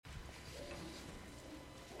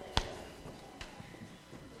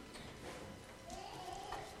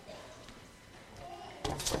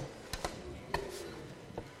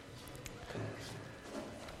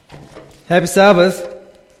Happy Sabbath.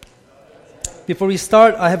 Before we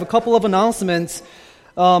start, I have a couple of announcements.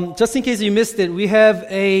 Just in case you missed it, we have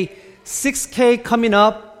a 6K coming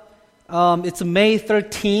up. It's May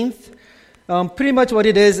 13th. Pretty much what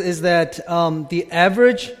it is that the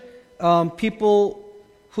average people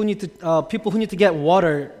who need to get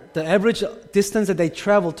water, the average distance that they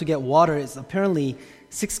travel to get water is apparently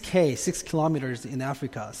 6K, 6 kilometers in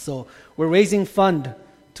Africa. So we're raising fund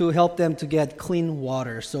to help them to get clean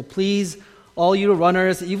water. So please, all you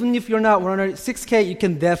runners, even if you're not a runner, 6K, you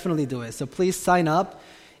can definitely do it. So please sign up.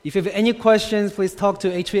 If you have any questions, please talk to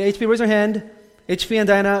HP. HP, raise your hand. HP and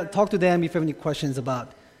Diana, talk to them if you have any questions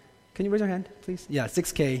about. Can you raise your hand, please? Yeah,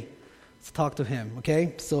 6K. Let's talk to him,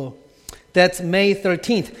 okay? So that's May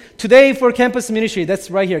 13th. Today for campus ministry, that's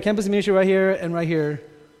right here. Campus ministry right here,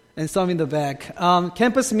 and some in the back.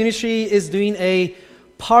 Campus ministry is doing a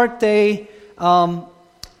park day.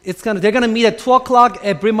 They're gonna meet at 2 o'clock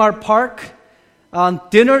at Bryn Mawr Park.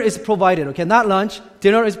 Dinner is provided, okay? Not lunch.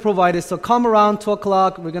 Dinner is provided. So come around 2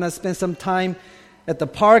 o'clock. We're gonna spend some time at the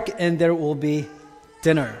park, and there will be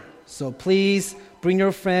dinner. So please bring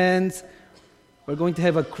your friends. We're going to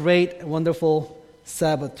have a great, wonderful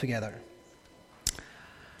Sabbath together.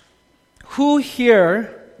 Who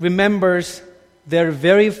here remembers their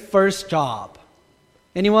very first job?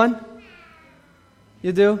 Anyone?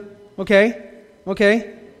 You do? Okay.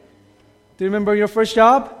 Do you remember your first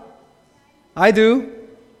job? I do.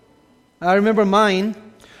 I remember mine.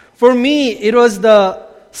 For me, it was the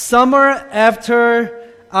summer after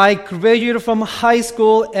I graduated from high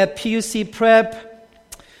school at PUC Prep.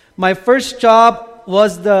 My first job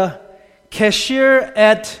was the cashier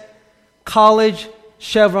at college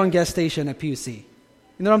Chevron gas station at PUC. You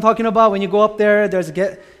know what I'm talking about? When you go up there, there's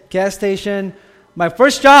a gas station. My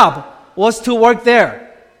first job was to work there.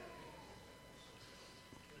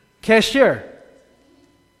 Cashier.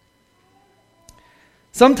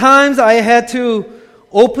 Sometimes I had to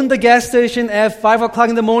open the gas station at 5 o'clock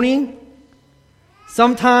in the morning.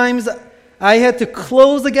 Sometimes I had to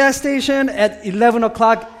close the gas station at 11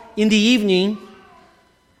 o'clock in the evening.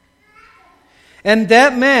 And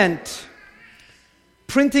that meant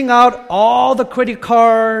printing out all the credit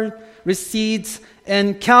card receipts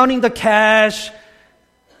and counting the cash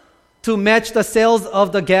to match the sales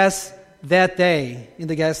of the gas that day in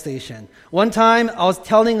the gas station. One time I was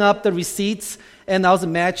tallying up the receipts and I was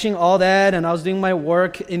matching all that, and I was doing my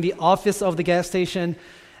work in the office of the gas station,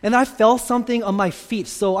 and I felt something on my feet.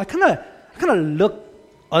 So I kind of looked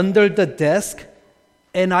under the desk,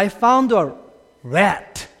 and I found a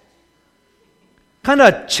rat kind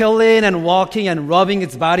of chilling and walking and rubbing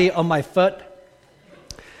its body on my foot.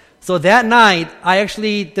 So that night, I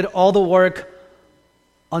actually did all the work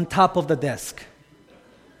on top of the desk.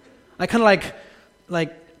 I kind of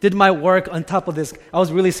like did my work on top of this. I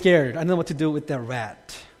was really scared. I didn't know what to do with that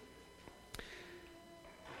rat.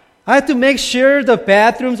 I had to make sure the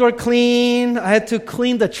bathrooms were clean. I had to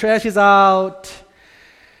clean the trashes out.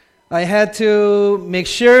 I had to make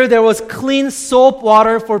sure there was clean soap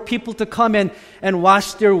water for people to come and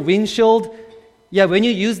wash their windshield. Yeah, when you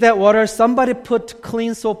use that water, somebody put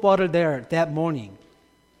clean soap water there that morning.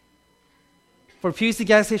 For PUC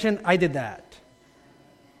gas station, I did that.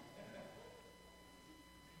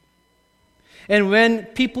 And when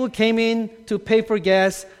people came in to pay for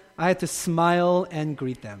gas, I had to smile and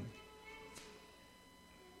greet them.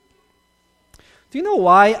 Do you know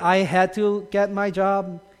why I had to get my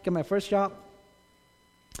first job?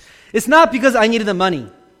 It's not because I needed the money,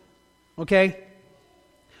 okay?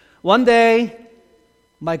 One day,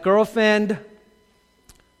 my girlfriend,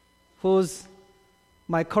 who's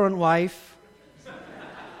my current wife,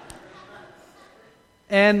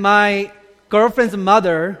 and my girlfriend's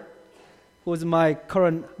mother, who is my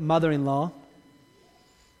current mother-in-law,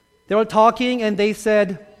 they were talking and they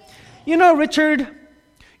said, "You know, Richard,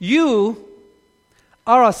 you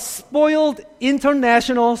are a spoiled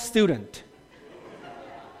international student."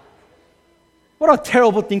 What a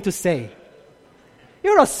terrible thing to say.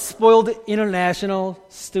 You're a spoiled international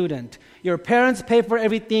student. Your parents pay for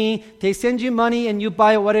everything. They send you money and you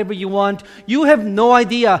buy whatever you want. You have no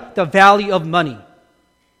idea the value of money.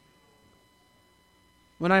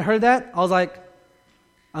 When I heard that, I was like,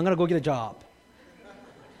 I'm going to go get a job.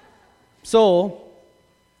 So,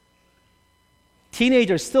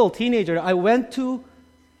 teenager, I went to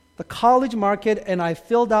the college market and I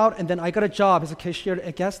filled out and then I got a job as a cashier at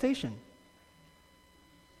a gas station.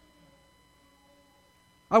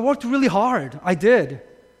 I worked really hard. I did.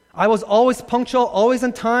 I was always punctual, always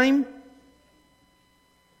on time.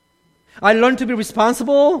 I learned to be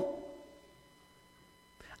responsible.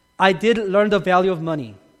 I did learn the value of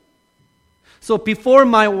money. So before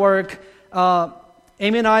my work,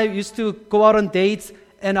 Amy and I used to go out on dates,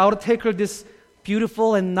 and I would take her to this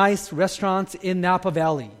beautiful and nice restaurants in Napa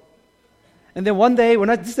Valley. And then one day,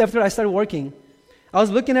 just after I started working, I was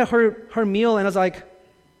looking at her meal, and I was like,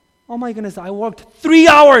 oh my goodness, I worked 3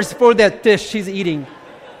 hours for that dish she's eating.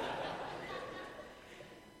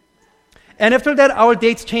 And after that, our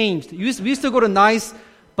dates changed. We used to go to nice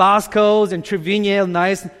Bosco's and Trevino,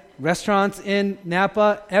 nice restaurants in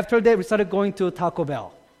Napa. After that, we started going to Taco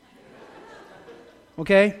Bell.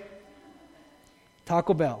 Okay?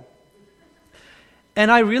 Taco Bell. And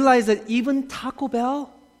I realized that even Taco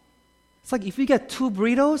Bell, it's like if you get 2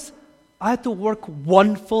 burritos, I had to work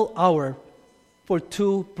 1 full hour for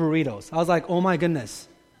 2 burritos. I was like, oh my goodness.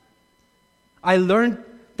 I learned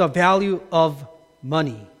the value of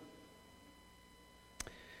money.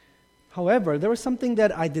 However, there was something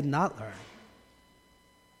that I did not learn.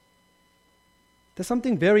 There's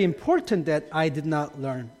something very important that I did not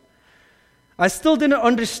learn. I still didn't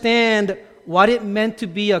understand what it meant to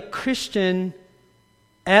be a Christian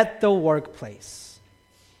at the workplace.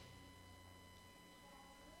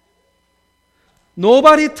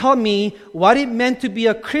 Nobody taught me what it meant to be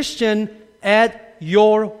a Christian at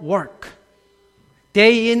your work,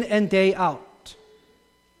 day in and day out.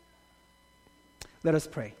 Let us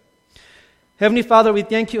pray. Heavenly Father, we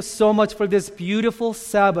thank you so much for this beautiful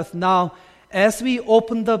Sabbath. Now, as we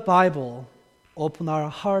open the Bible, open our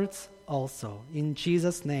hearts also. In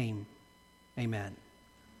Jesus' name, amen.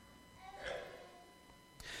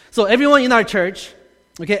 So everyone in our church,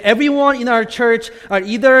 everyone in our church are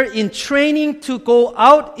either in training to go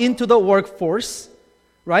out into the workforce,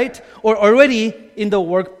 right? Or already in the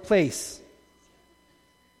workplace.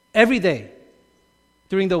 Every day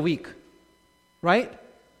during the week, right?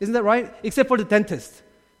 Isn't that right? Except for the dentist.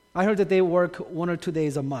 I heard that they work 1 or 2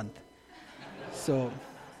 days a month. So,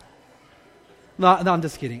 no, I'm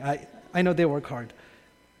just kidding. I know they work hard.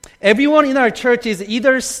 Everyone in our church is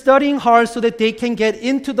either studying hard so that they can get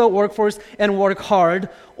into the workforce and work hard,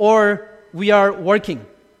 or we are working,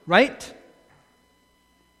 right?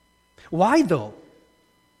 Why though?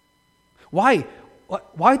 Why?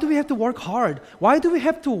 Why do we have to work hard? Why do we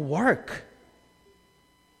have to work?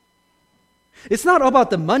 It's not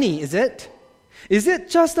about the money, is it? Is it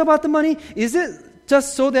just about the money? Is it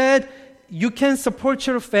just so that you can support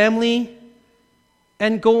your family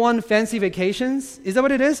and go on fancy vacations? Is that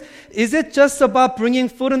what it is? Is it just about bringing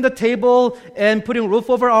food on the table and putting a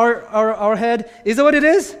roof over our head? Is that what it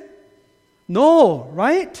is? No,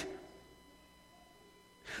 right?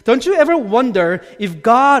 Don't you ever wonder if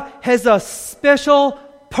God has a special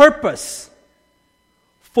purpose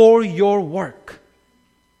for your work?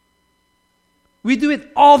 We do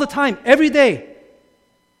it all the time, every day.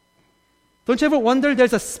 Don't you ever wonder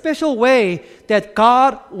there's a special way that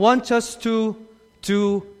God wants us to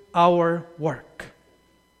do our work?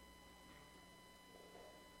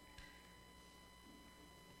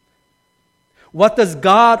 What does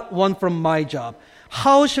God want from my job?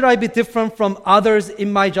 How should I be different from others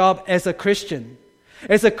in my job as a Christian?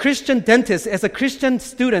 As a Christian dentist, as a Christian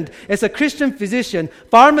student, as a Christian physician,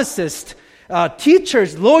 pharmacist,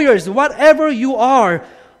 teachers, lawyers, whatever you are,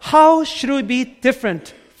 how should we be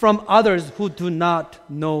different from others who do not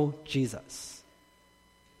know Jesus?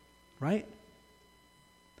 Right?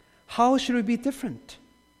 How should we be different?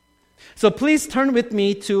 So please turn with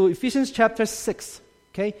me to Ephesians chapter 6.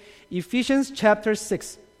 Okay? Ephesians chapter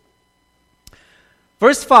 6.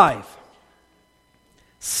 Verse 5.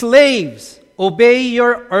 Slaves, obey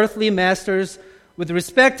your earthly masters with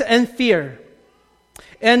respect and fear,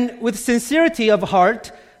 and with sincerity of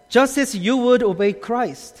heart, just as you would obey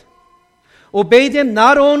Christ. Obey them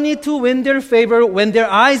not only to win their favor when their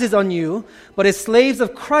eyes is on you, but as slaves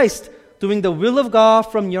of Christ, doing the will of God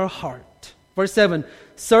from your heart. Verse 7,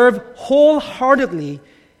 serve wholeheartedly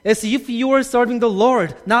as if you were serving the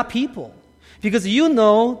Lord, not people, because you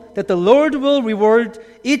know that the Lord will reward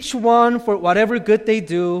each one for whatever good they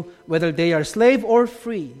do, whether they are slave or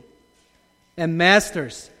free. And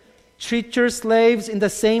masters, treat your slaves in the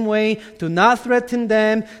same way. Do not threaten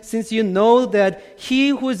them, since you know that he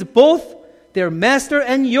who is both their master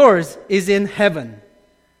and yours is in heaven,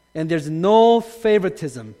 and there's no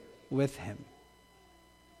favoritism with him.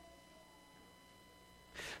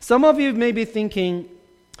 Some of you may be thinking,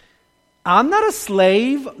 I'm not a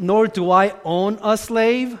slave, nor do I own a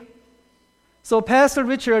slave. So Pastor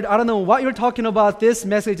Richard, I don't know what you're talking about. This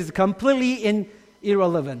message is completely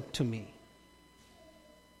irrelevant to me.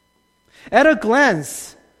 At a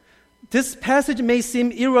glance, this passage may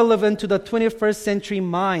seem irrelevant to the 21st century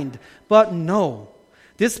mind, but no.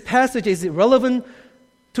 This passage is relevant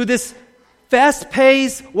to this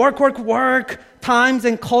fast-paced, work, times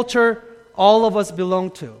and culture all of us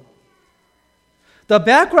belong to. The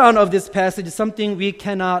background of this passage is something we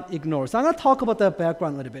cannot ignore. So I'm going to talk about that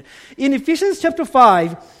background a little bit. In Ephesians chapter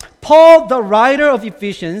 5, Paul, the writer of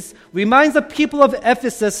Ephesians, reminds the people of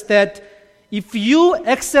Ephesus that if you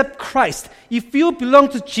accept Christ, if you belong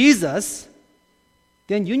to Jesus,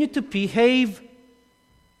 then you need to behave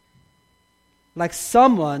like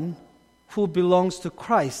someone who belongs to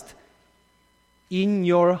Christ in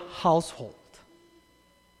your household.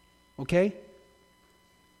 Okay?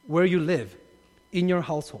 Where you live, in your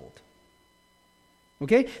household.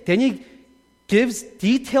 Okay? Then he gives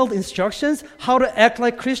detailed instructions how to act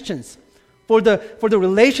like Christians for the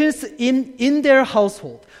relations in their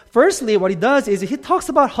household. Firstly, what he does is he talks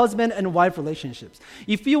about husband and wife relationships.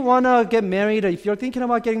 If you want to get married, or if you're thinking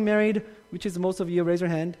about getting married, which is most of you, raise your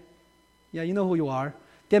hand. Yeah, you know who you are.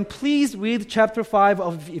 Then please read chapter 5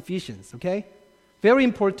 of Ephesians, okay? Very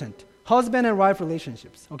important. Husband and wife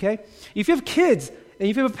relationships, okay? If you have kids and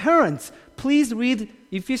if you have parents, please read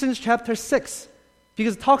Ephesians chapter 6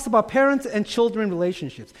 because it talks about parents and children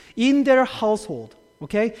relationships in their household,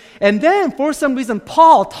 okay? And then, for some reason,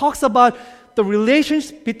 Paul talks about the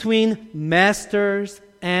relations between masters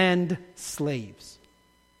and slaves.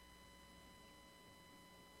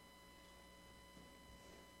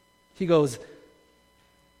 He goes,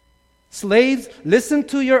 slaves, listen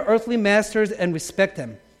to your earthly masters and respect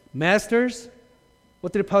them. Masters,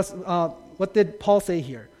 what did Paul say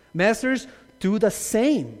here? Masters, do the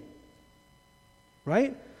same.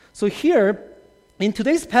 Right? So here, in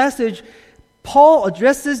today's passage, Paul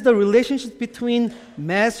addresses the relationship between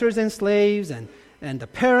masters and slaves and the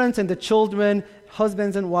parents and the children,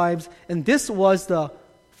 husbands and wives. And this was the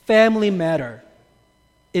family matter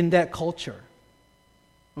in that culture.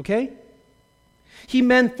 Okay? He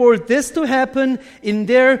meant for this to happen in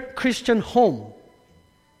their Christian home.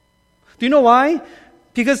 Do you know why?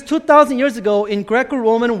 Because 2,000 years ago in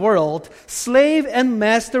Greco-Roman world, slave and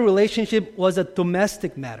master relationship was a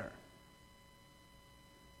domestic matter.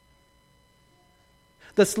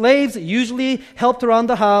 The slaves usually helped around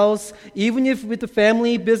the house. Even if with the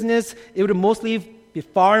family business, it would mostly be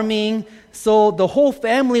farming. So the whole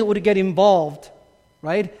family would get involved,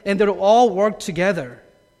 right? And they would all work together.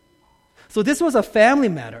 So this was a family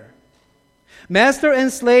matter. Master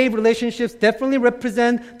and slave relationships definitely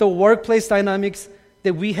represent the workplace dynamics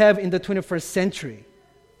that we have in the 21st century.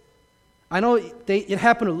 I know it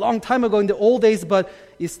happened a long time ago in the old days, but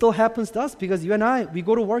it still happens to us because you and I, we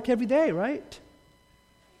go to work every day, right?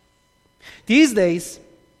 These days,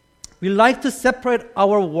 we like to separate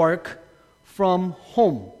our work from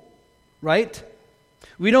home, right?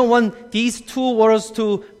 We don't want these two worlds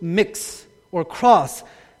to mix or cross,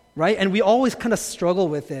 right? And we always kind of struggle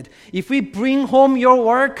with it. If we bring home your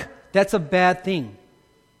work, that's a bad thing,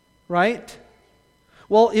 right?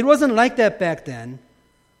 Well, it wasn't like that back then.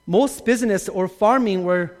 Most business or farming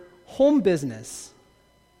were home business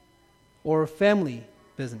or family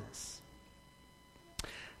business.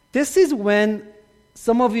 This is when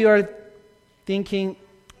some of you are thinking,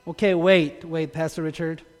 okay, wait, Pastor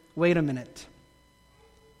Richard, wait a minute.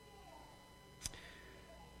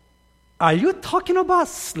 Are you talking about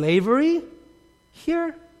slavery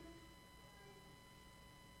here?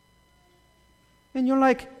 And you're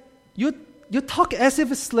like, you talk as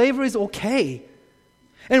if slavery is okay.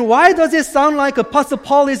 And why does it sound like Apostle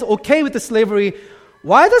Paul is okay with the slavery?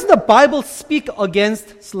 Why does the Bible speak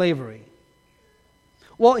against slavery?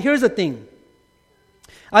 Well, here's the thing.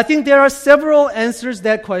 I think there are several answers to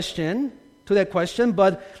that question,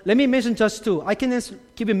 but let me mention just two. I can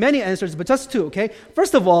give you many answers, but just two, okay?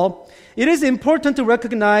 First of all, it is important to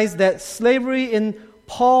recognize that slavery in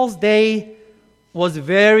Paul's day was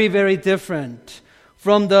very, very different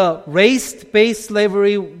from the race-based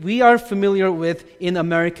slavery we are familiar with in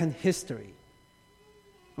American history.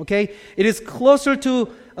 Okay? It is closer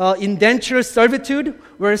to indentured servitude,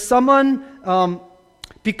 where someone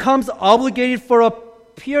becomes obligated for a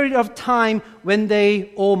period of time when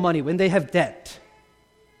they owe money, when they have debt.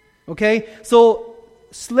 Okay? So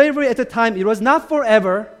slavery at the time, it was not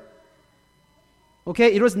forever.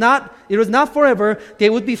 Okay? It was not forever. They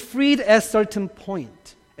would be freed at a certain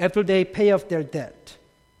point after they pay off their debt.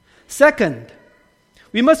 Second,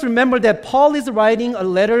 we must remember that Paul is writing a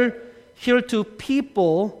letter here to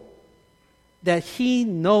people that he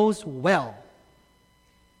knows well.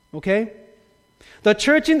 Okay? The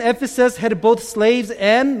church in Ephesus had both slaves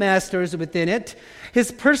and masters within it.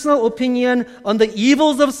 His personal opinion on the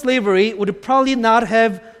evils of slavery would probably not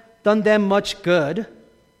have done them much good.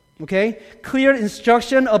 Okay? Clear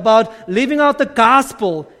instruction about living out the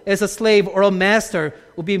gospel as a slave or a master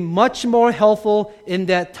would be much more helpful in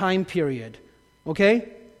that time period. Okay?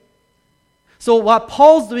 So what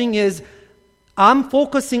Paul's doing is, I'm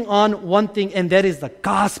focusing on one thing, and that is the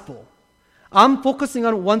gospel. I'm focusing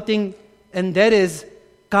on one thing, and that is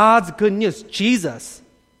God's good news, Jesus,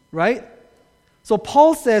 right? So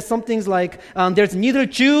Paul says some things like, there's neither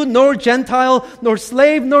Jew nor Gentile, nor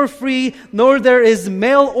slave nor free, nor there is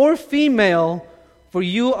male or female, for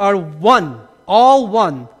you are one, all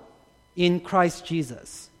one, in Christ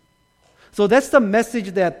Jesus. So that's the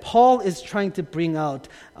message that Paul is trying to bring out.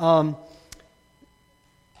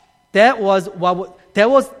 That was what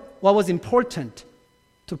was important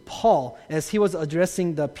to Paul as he was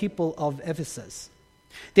addressing the people of Ephesus.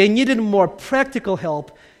 They needed more practical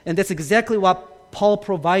help, and that's exactly what Paul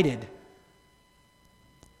provided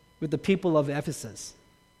with the people of Ephesus.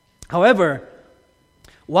 However,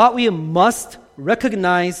 what we must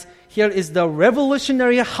recognize here is the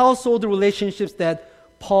revolutionary household relationships that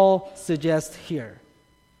Paul suggests here.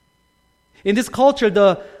 In this culture,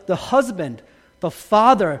 the husband, the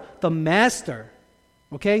father, the master,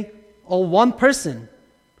 all one person,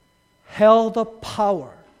 held the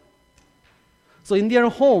power. So in their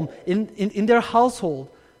home, in their household,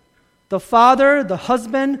 the father, the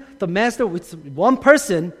husband, the master, with one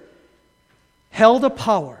person, held the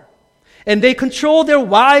power. And they control their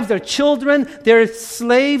wives, their children, their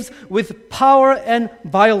slaves with power and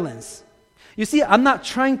violence. You see, I'm not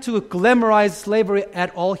trying to glamorize slavery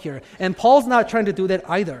at all here. And Paul's not trying to do that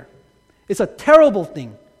either. It's a terrible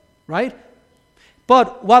thing, right?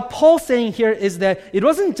 But what Paul's saying here is that it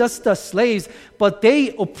wasn't just the slaves, but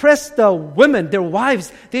they oppressed the women, their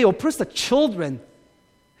wives. They oppressed the children.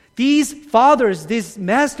 These fathers, these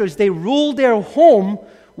masters, they ruled their home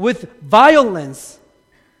with violence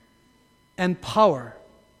and power.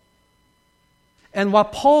 And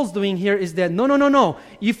what Paul's doing here is that, no.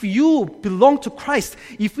 If you belong to Christ,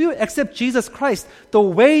 if you accept Jesus Christ, the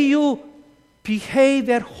way you behave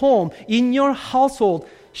at home, in your household,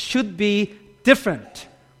 should be different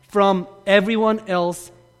from everyone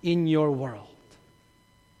else in your world.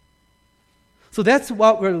 So that's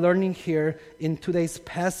what we're learning here in today's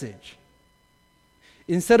passage.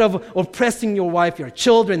 Instead of oppressing your wife, your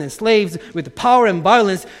children, and slaves with power and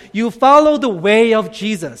violence, you follow the way of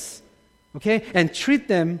Jesus, and treat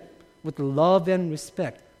them with love and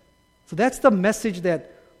respect. So that's the message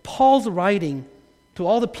that Paul's writing to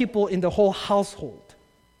all the people in the whole household.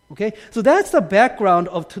 So that's the background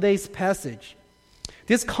of today's passage.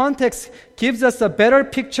 This context gives us a better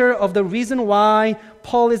picture of the reason why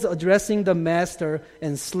Paul is addressing the master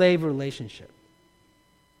and slave relationship.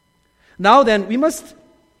 Now then,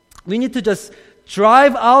 we need to just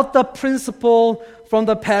drive out the principle from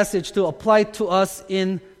the passage to apply to us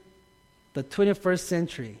in the 21st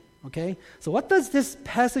century. So what does this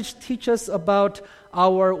passage teach us about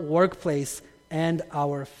our workplace and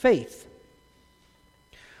our faith?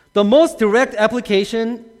 The most direct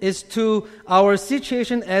application is to our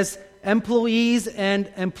situation as employees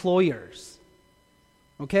and employers.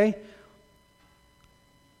 I'm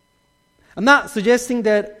not suggesting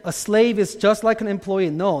that a slave is just like an employee.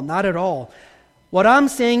 No, not at all. What I'm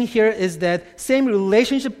saying here is that same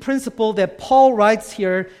relationship principle that Paul writes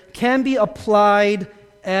here can be applied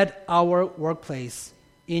at our workplace,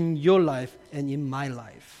 in your life and in my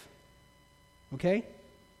life.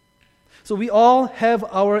 So we all have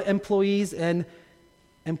our employees and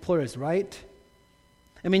employers, right?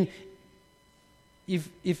 I mean,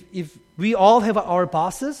 if we all have our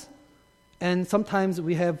bosses, and sometimes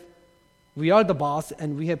we are the boss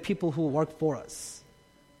and we have people who work for us,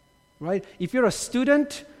 right? If you're a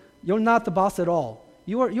student, you're not the boss at all.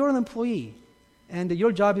 You're an employee, and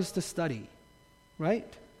your job is to study, right?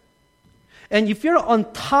 And if you're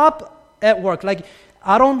on top at work, like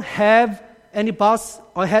I don't have any boss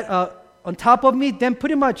on top of me, then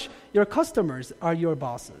pretty much your customers are your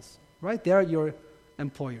bosses, right? They are your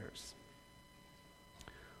employers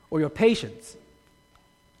or your patients.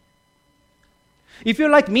 If you're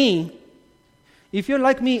like me,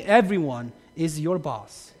 everyone is your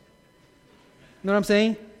boss. You know what I'm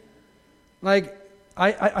saying? Like,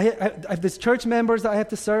 I have these church members that I have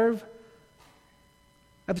to serve.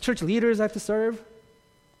 I have the church leaders I have to serve.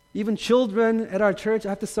 Even children at our church, I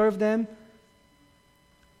have to serve them.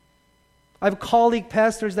 I have colleague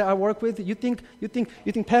pastors that I work with. You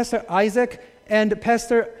think Pastor Isaac and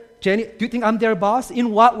Pastor Jenny, do you think I'm their boss? In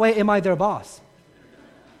what way am I their boss?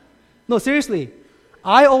 No, seriously.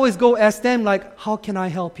 I always go ask them, like, how can I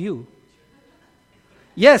help you?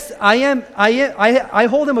 Yes, I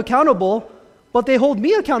hold them accountable, but they hold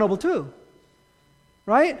me accountable too.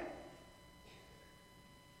 Right?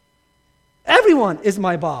 Everyone is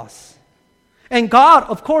my boss. And God,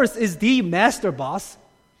 of course, is the master boss.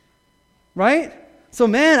 Right? So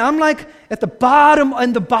man, I'm like at the bottom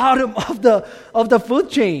of the food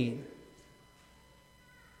chain.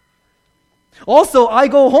 Also, I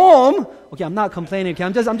go home. Okay, I'm not complaining. Okay,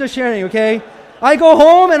 I'm just sharing. Okay, I go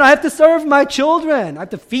home and I have to serve my children. I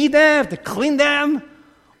have to feed them. I have to clean them.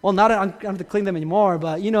 Well, not I don't have to clean them anymore,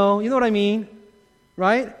 but you know what I mean,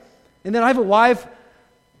 right? And then I have a wife.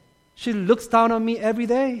 She looks down on me every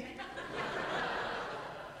day.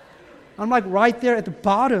 I'm like right there at the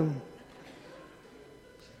bottom.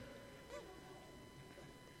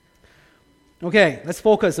 Okay, let's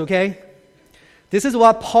focus, okay? This is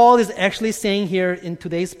what Paul is actually saying here in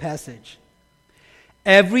today's passage.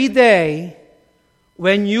 Every day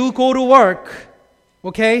when you go to work,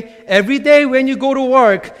 okay? Every day when you go to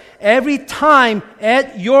work, every time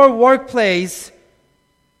at your workplace,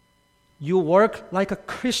 you work like a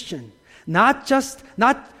Christian. Not just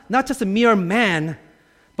a mere man,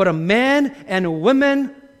 but a man and a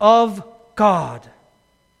woman of God.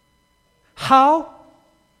 How?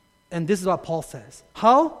 And this is what Paul says.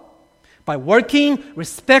 How? By working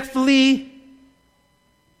respectfully,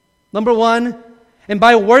 number one, and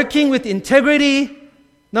by working with integrity,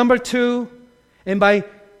 number two, and by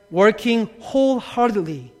working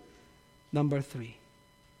wholeheartedly, number three.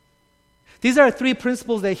 These are three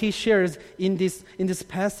principles that he shares in this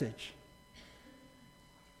passage.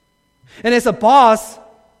 And as a boss,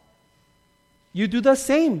 you do the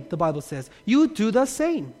same, the Bible says. You do the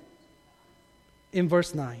same. In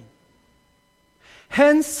verse 9.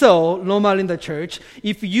 Hence so, Loma Linda Church,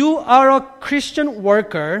 if you are a Christian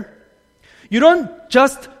worker, you don't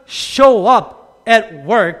just show up at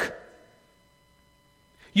work.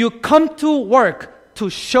 You come to work to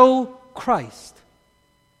show Christ.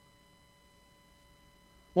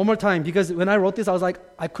 One more time, because when I wrote this, I was like,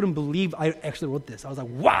 I couldn't believe I actually wrote this. I was like,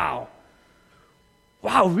 wow.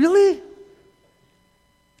 Wow, really?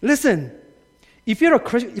 Listen, if you're a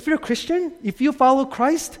Christian, if you follow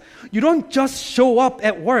Christ, you don't just show up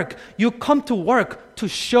at work. You come to work to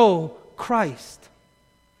show Christ.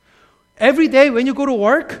 Every day when you go to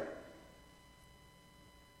work,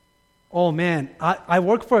 oh man, I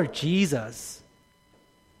work for Jesus.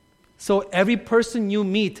 So every person you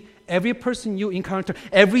meet, every person you encounter,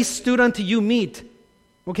 every student you meet,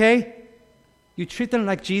 okay, you treat them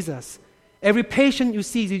like Jesus. Every patient you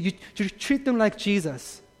see, you treat them like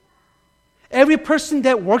Jesus. Every person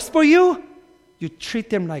that works for you, you treat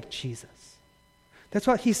them like Jesus. That's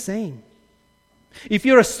what he's saying. If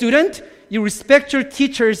you're a student, you respect your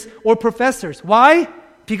teachers or professors. Why?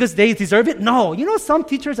 Because they deserve it? No. You know, some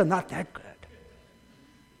teachers are not that good.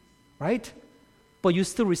 Right? But you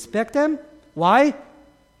still respect them? Why?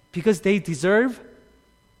 Because they deserve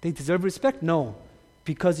respect? No.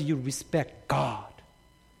 Because you respect God.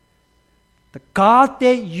 The God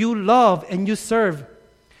that you love and you serve.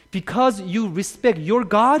 Because you respect your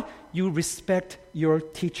God, you respect your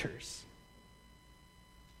teachers.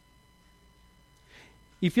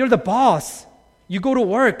 If you're the boss, you go to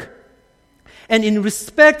work, and in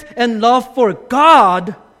respect and love for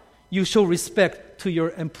God, you show respect to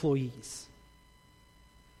your employees.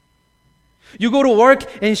 You go to work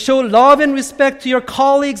and show love and respect to your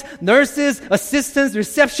colleagues, nurses, assistants,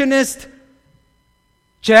 receptionists,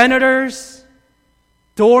 janitors,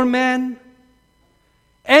 doormen,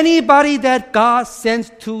 anybody that God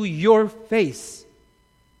sends to your face,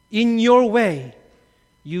 in your way,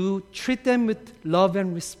 you treat them with love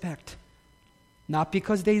and respect. Not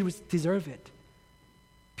because they deserve it,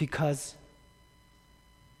 because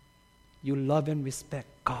you love and respect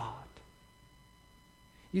God.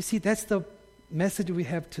 You see, that's the message we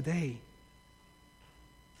have today.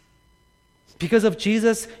 Because of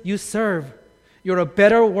Jesus, you serve. You're a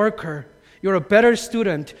better worker. You're a better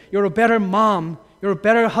student. You're a better mom. You're a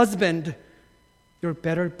better husband. You're a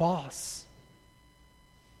better boss.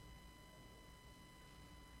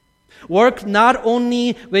 Work not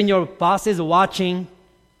only when your boss is watching.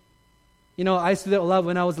 You know, I used to do that a lot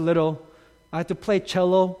when I was little. I had to play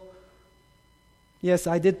cello. Yes,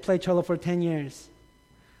 I did play cello for 10 years.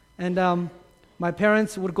 And my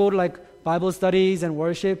parents would go to like Bible studies and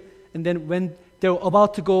worship. And then when they're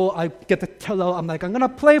about to go, I get the cello. I'm like, I'm going to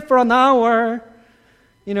play for an hour.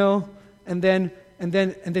 You know, and then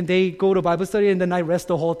they go to Bible study, and then I rest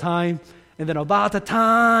the whole time. And then about the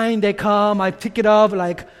time they come, I pick it up.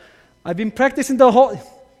 Like, I've been practicing the whole...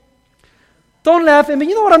 Don't laugh at me.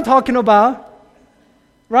 You know what I'm talking about.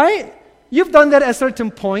 Right? You've done that at a certain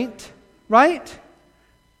point. Right?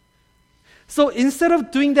 So instead of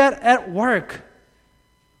doing that at work,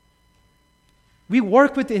 we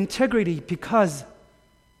work with integrity because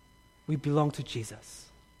we belong to Jesus.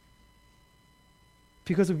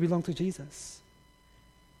 Because we belong to Jesus.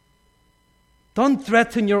 Don't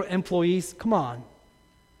threaten your employees. Come on.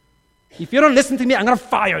 If you don't listen to me, I'm going to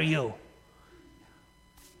fire you.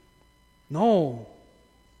 No,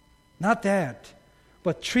 not that.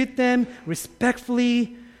 But treat them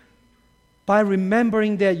respectfully by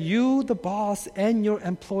remembering that you, the boss, and your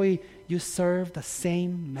employee, you serve the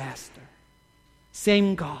same master,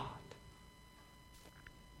 same God.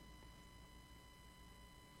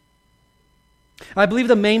 I believe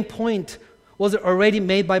the main point was already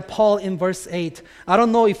made by Paul in verse 8. I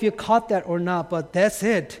don't know if you caught that or not, but that's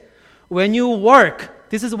it. When you work,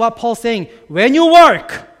 this is what Paul's saying. When you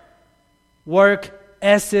work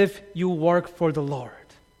as if you work for the Lord.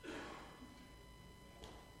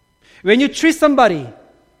 When you treat somebody,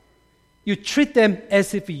 you treat them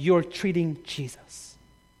as if you're treating Jesus.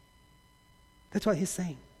 That's what he's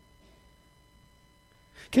saying.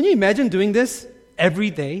 Can you imagine doing this every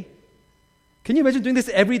day? Can you imagine doing this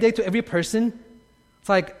every day to every person? It's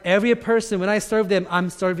like every person, when I serve them, I'm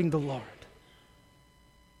serving the Lord.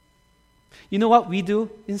 You know what we do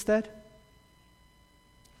instead?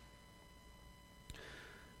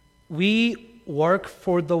 We work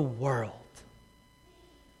for the world.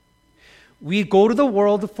 We go to the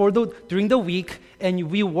world during the week, and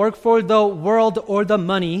we work for the world or the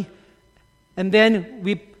money, and then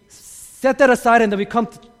we set that aside, and then we come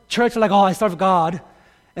to church like, I serve God.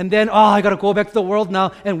 And then, I got to go back to the world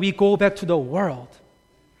now, and we go back to the world.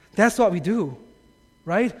 That's what we do,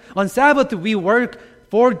 right? On Sabbath, we work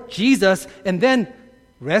for Jesus, and then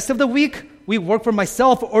rest of the week, we work for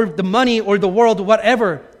myself or the money or the world,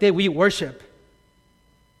 whatever that we worship.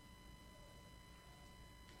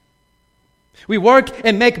 We work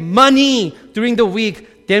and make money during the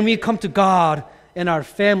week, then we come to God and our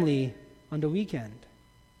family on the weekend.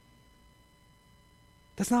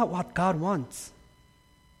 That's not what God wants.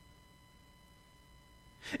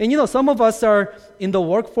 And some of us are in the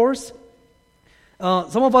workforce.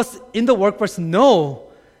 Some of us in the workforce know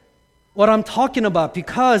what I'm talking about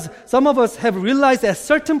because some of us have realized at a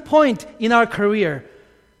certain point in our career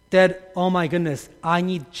that, oh my goodness, I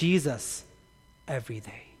need Jesus every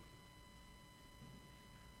day.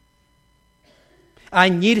 I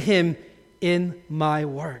need Him in my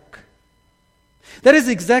work. That is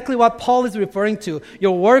exactly what Paul is referring to.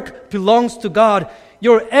 Your work belongs to God.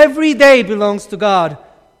 Your everyday belongs to God.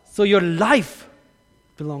 So your life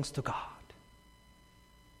belongs to God.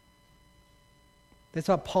 That's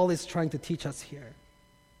what Paul is trying to teach us here.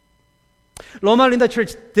 Loma Linda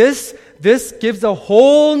Church, this gives a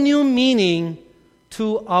whole new meaning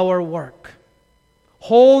to our work.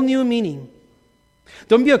 Whole new meaning.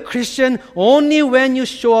 Don't be a Christian only when you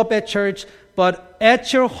show up at church, but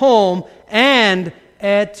at your home and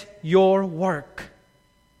at your work.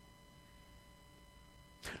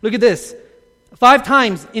 Look at this. 5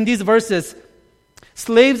 times in these verses,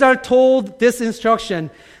 slaves are told this instruction.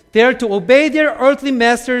 They are to obey their earthly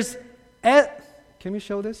masters Can we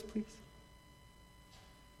show this, please?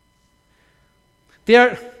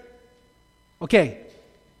 They're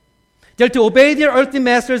to obey their earthly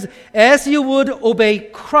masters as you would obey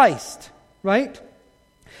Christ, right?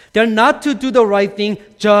 They're not to do the right thing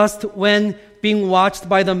just when being watched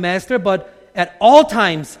by the master, but at all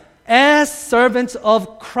times as servants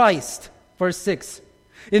of Christ. Verse 6.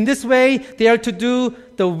 In this way, they are to do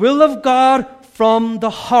the will of God from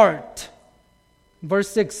the heart. Verse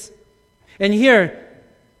 6. And here,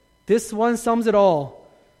 this one sums it all.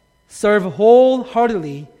 Serve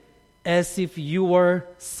wholeheartedly as if you were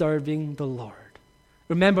serving the Lord.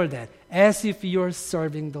 Remember that. As if you're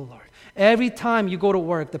serving the Lord. Every time you go to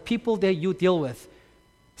work, the people that you deal with,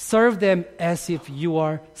 serve them as if you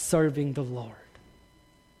are serving the Lord.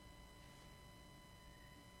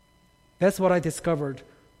 That's what I discovered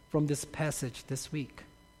from this passage this week.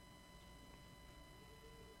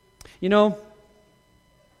 You know,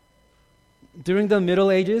 during the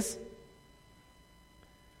Middle Ages,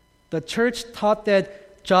 the church taught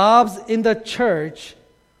that jobs in the church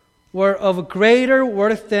were of greater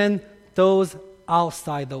worth than those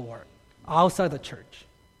outside the church.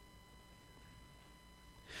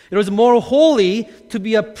 It was more holy to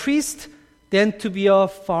be a priest than to be a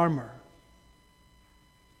farmer.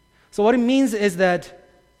 So what it means is that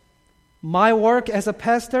my work as a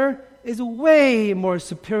pastor is way more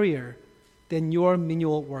superior than your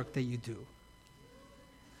menial work that you do.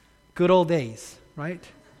 Good old days, right?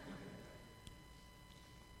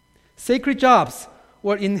 Sacred jobs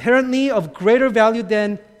were inherently of greater value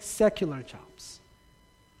than secular jobs.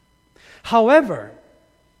 However,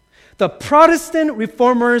 the Protestant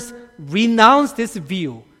reformers renounced this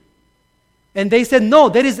view. And they said, no,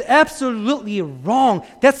 that is absolutely wrong.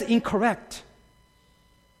 That's incorrect.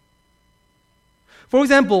 For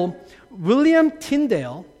example, William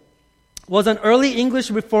Tyndale was an early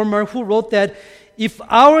English reformer who wrote that if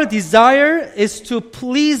our desire is to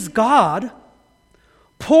please God,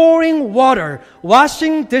 pouring water,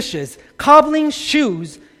 washing dishes, cobbling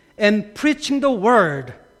shoes, and preaching the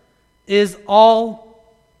word is all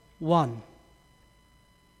one.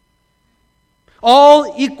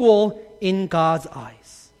 All equal in God's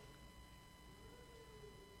eyes.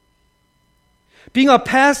 Being a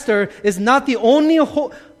pastor is not the only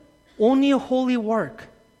holy work,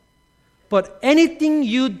 but anything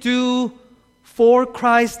you do for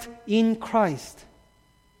Christ in Christ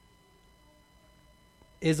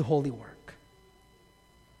is holy work.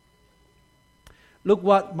 Look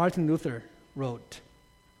what Martin Luther wrote.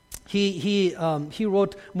 He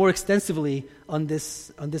wrote more extensively on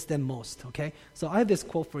this than most. Okay, so I have this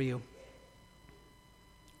quote for you.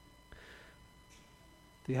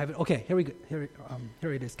 Do you have it? Okay, here we go.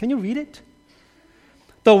 Here it is. Can you read it?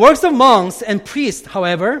 The works of monks and priests,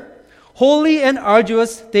 however, holy and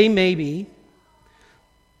arduous they may be,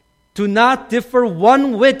 do not differ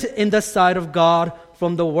one whit in the sight of God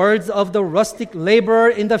from the words of the rustic laborer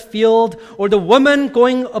in the field or the woman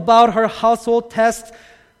going about her household tasks,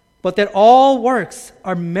 but that all works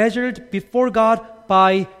are measured before God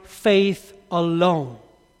by faith alone.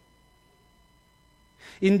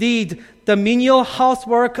 Indeed, the menial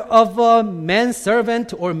housework of a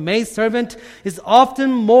manservant or maidservant is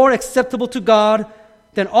often more acceptable to God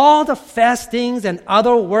than all the fastings and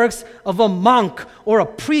other works of a monk or a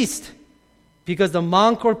priest, because the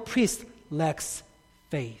monk or priest lacks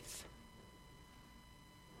faith.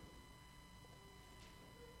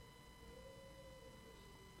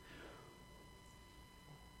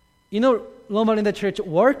 You know, Loma Linda Church,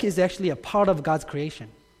 work is actually a part of God's creation.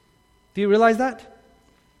 Do you realize that?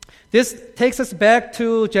 This takes us back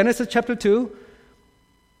to Genesis chapter 2,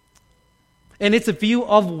 and it's a view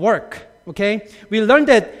of work, okay? We learned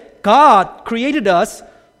that God created us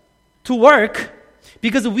to work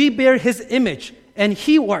because we bear His image, and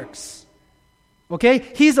He works, okay?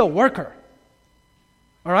 He's a worker,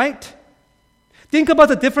 all right? Think about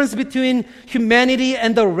the difference between humanity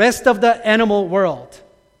and the rest of the animal world.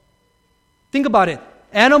 Think about it.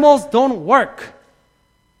 Animals don't work,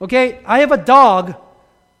 okay? I have a dog,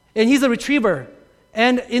 and he's a retriever.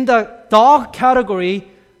 And in the dog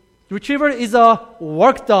category, retriever is a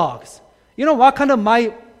work dog. You know what kind of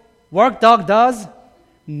my work dog does?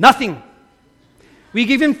 Nothing. We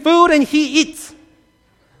give him food and he eats.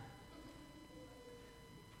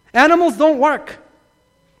 Animals don't work.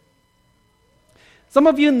 Some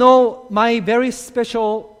of you know my very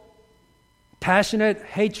special, passionate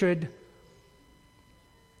hatred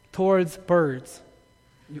towards birds.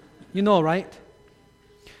 You know, right?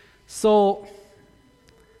 So,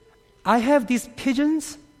 I have these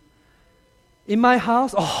pigeons in my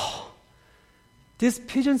house. Oh, these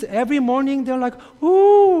pigeons every morning, they're like,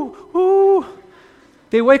 ooh, ooh.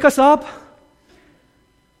 They wake us up.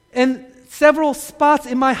 And several spots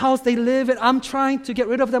in my house they live, and I'm trying to get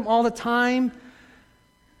rid of them all the time.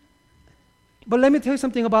 But let me tell you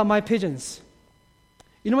something about my pigeons.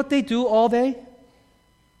 You know what they do all day?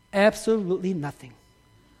 Absolutely nothing.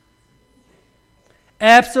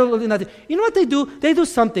 Absolutely nothing. You know what they do? They do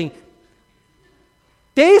something.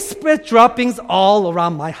 They spread droppings all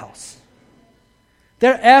around my house.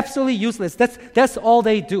 They're absolutely useless. That's all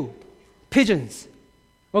they do. Pigeons.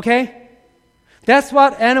 Okay? That's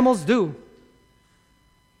what animals do.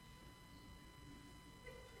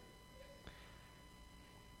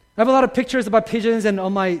 I have a lot of pictures about pigeons and all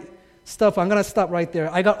my stuff. I'm going to stop right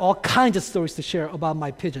there. I got all kinds of stories to share about my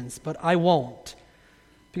pigeons, but I won't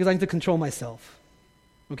because I need to control myself.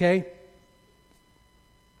 Okay?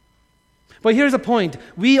 But here's the point.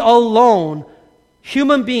 We alone,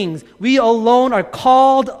 human beings, we alone are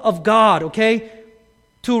called of God, okay?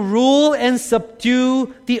 To rule and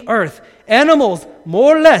subdue the earth. Animals,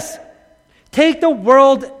 more or less, take the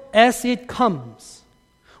world as it comes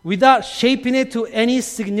without shaping it to any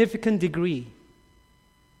significant degree.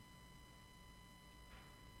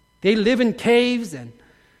 They live in caves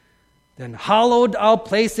and hollowed out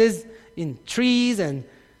places in trees and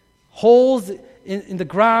holes in the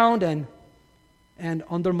ground and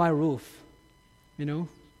under my roof, you know.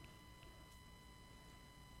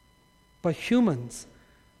 But humans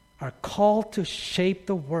are called to shape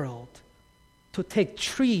the world, to take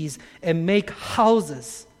trees and make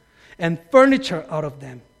houses and furniture out of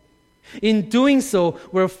them. In doing so,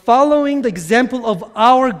 we're following the example of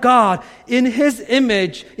our God in His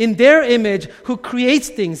image, in their image, who creates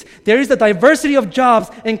things. There is a diversity of jobs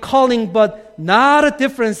and calling, but not a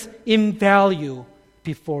difference in value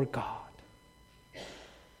before God.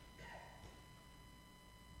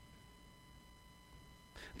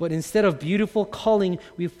 But instead of beautiful calling,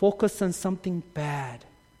 we focus on something bad.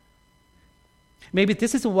 Maybe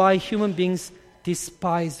this is why human beings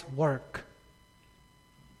despise work.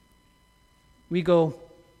 We go,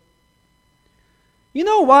 you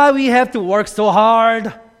know why we have to work so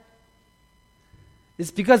hard? It's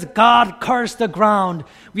because God cursed the ground.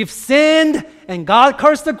 We've sinned and God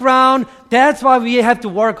cursed the ground. That's why we have to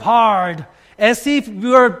work hard. As if we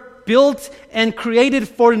were built and created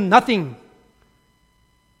for nothing.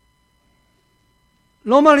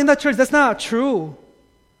 Loma Linda Church, that's not true.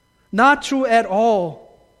 Not true at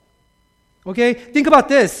all. Okay? Think about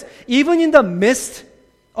this. Even in the midst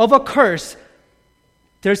of a curse,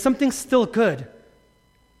 there's something still good.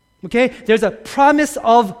 Okay? There's a promise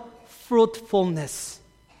of fruitfulness.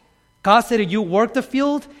 God said, you work the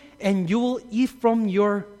field and you will eat from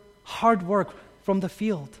your hard work from the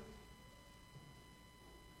field.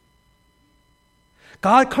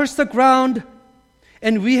 God cursed the ground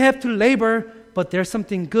and we have to labor, but there's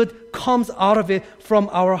something good comes out of it from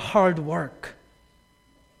our hard work.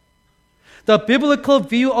 The biblical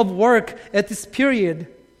view of work at this period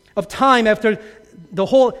of time after the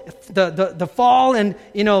whole the fall and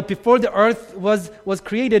before the earth was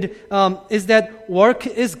created is that work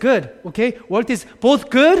is good. Okay, work is both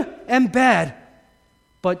good and bad,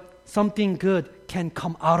 but something good can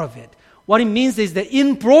come out of it. What it means is that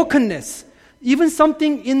in brokenness, even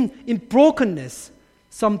something in brokenness,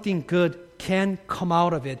 something good can come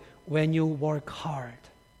out of it when you work hard.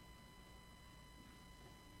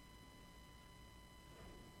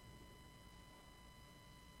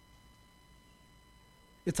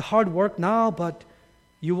 It's hard work now, but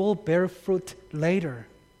you will bear fruit later.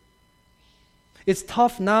 It's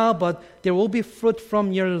tough now, but there will be fruit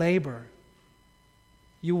from your labor.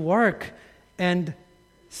 You work and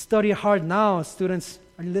study hard now. Students,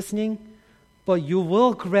 are you listening? But you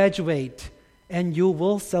will graduate and you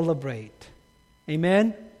will celebrate.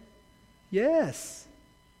 Amen? Yes.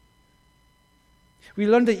 We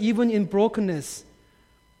learned that even in brokenness,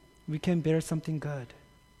 we can bear something good.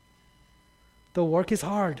 The work is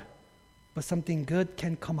hard, but something good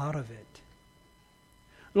can come out of it.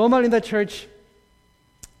 Loma Linda Church,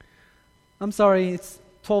 I'm sorry, it's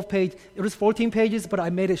 12 pages. It was 14 pages, but I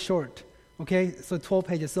made it short. Okay, so 12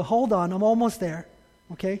 pages. So hold on, I'm almost there.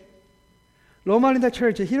 Okay? Loma Linda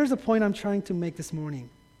Church, here's the point I'm trying to make this morning.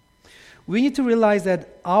 We need to realize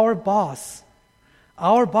that our boss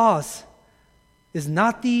is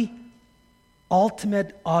not the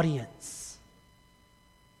ultimate audience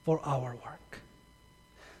for our work.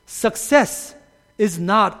 Success is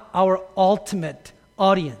not our ultimate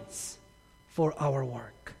audience for our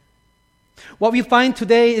work. What we find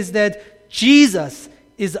today is that Jesus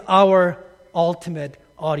is our ultimate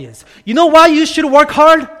audience. You know why you should work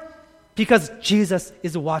hard? Because Jesus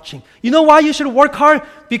is watching. You know why you should work hard?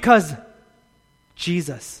 Because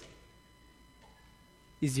Jesus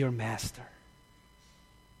is your master.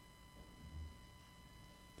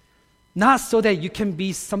 Not so that you can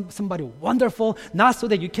be somebody wonderful, not so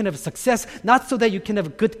that you can have success, not so that you can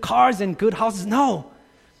have good cars and good houses. No,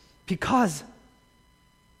 because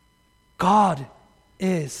God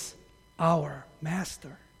is our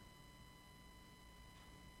master.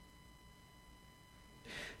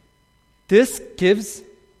 This gives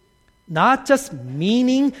not just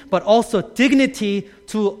meaning, but also dignity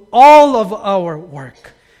to all of our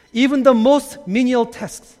work, even the most menial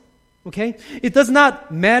tasks. Okay? It does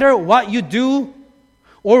not matter what you do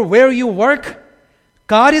or where you work.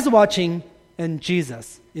 God is watching and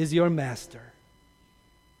Jesus is your master.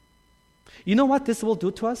 You know what this will do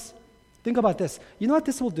to us? Think about this. You know what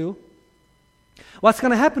this will do? What's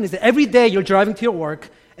going to happen is that every day you're driving to your work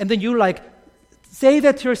and then you say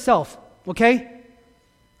that to yourself, okay?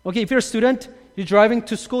 Okay, if you're a student, you're driving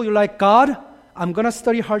to school, you're like, God, I'm going to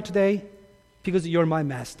study hard today because you're my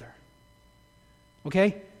master.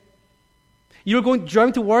 Okay? You're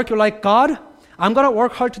driving to work, you're like, God, I'm going to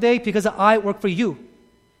work hard today because I work for you.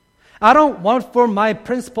 I don't want for my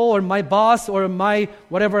principal or my boss or my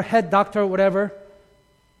whatever head doctor or whatever.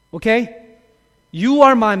 Okay? You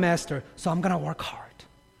are my master, so I'm going to work hard.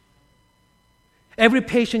 Every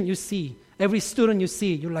patient you see, every student you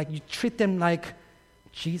see, you treat them like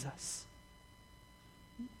Jesus.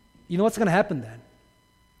 You know what's going to happen then?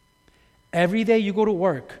 Every day you go to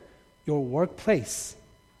work, your workplace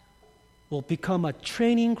will become a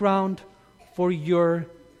training ground for your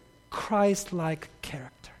Christ-like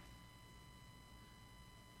character.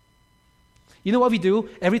 You know what we do?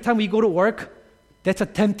 Every time we go to work, that's a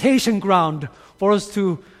temptation ground for us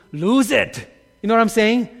to lose it. You know what I'm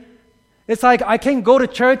saying? It's like I can go to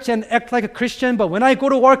church and act like a Christian, but when I go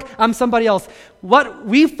to work, I'm somebody else. What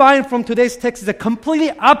we find from today's text is the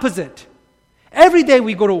completely opposite. Every day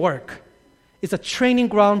we go to work, it's a training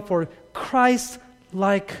ground for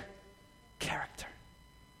Christ-like character.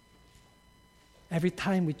 Every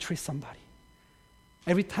time we treat somebody,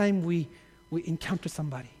 every time we encounter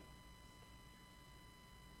somebody,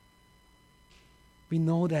 we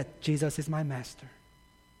know that Jesus is my master.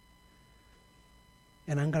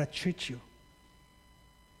 And I'm going to treat you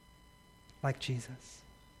like Jesus.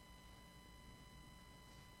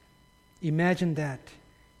 Imagine that.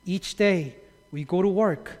 Each day we go to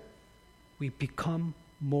work, we become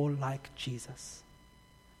more like Jesus.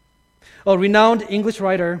 A renowned English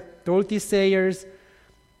writer, Dorothy Sayers,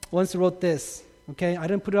 once wrote this. Okay, I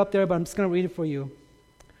didn't put it up there, but I'm just going to read it for you.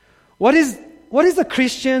 What is the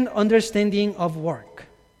Christian understanding of work?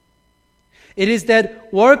 It is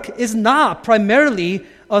that work is not primarily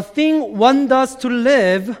a thing one does to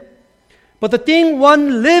live, but the thing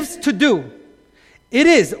one lives to do. It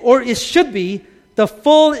is, or it should be, the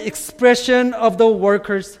full expression of the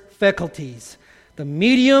worker's faculties, the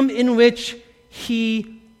medium in which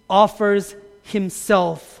he offers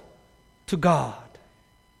himself to God.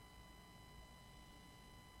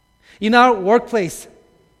 In our workplace,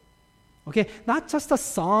 okay, not just the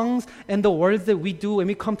songs and the words that we do when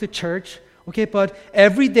we come to church, okay, but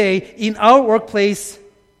every day in our workplace,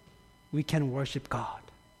 we can worship God.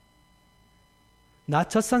 Not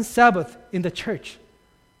just on Sabbath in the church,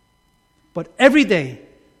 but every day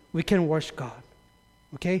we can worship God.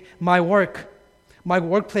 Okay? My work, my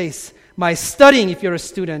workplace, my studying, if you're a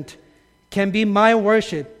student, can be my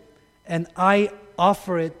worship, and I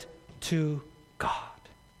offer it to God.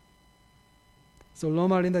 So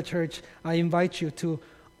Loma Linda Church, I invite you to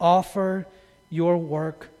offer your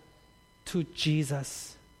work to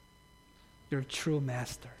Jesus, your true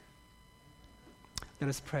master. Let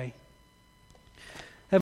us pray.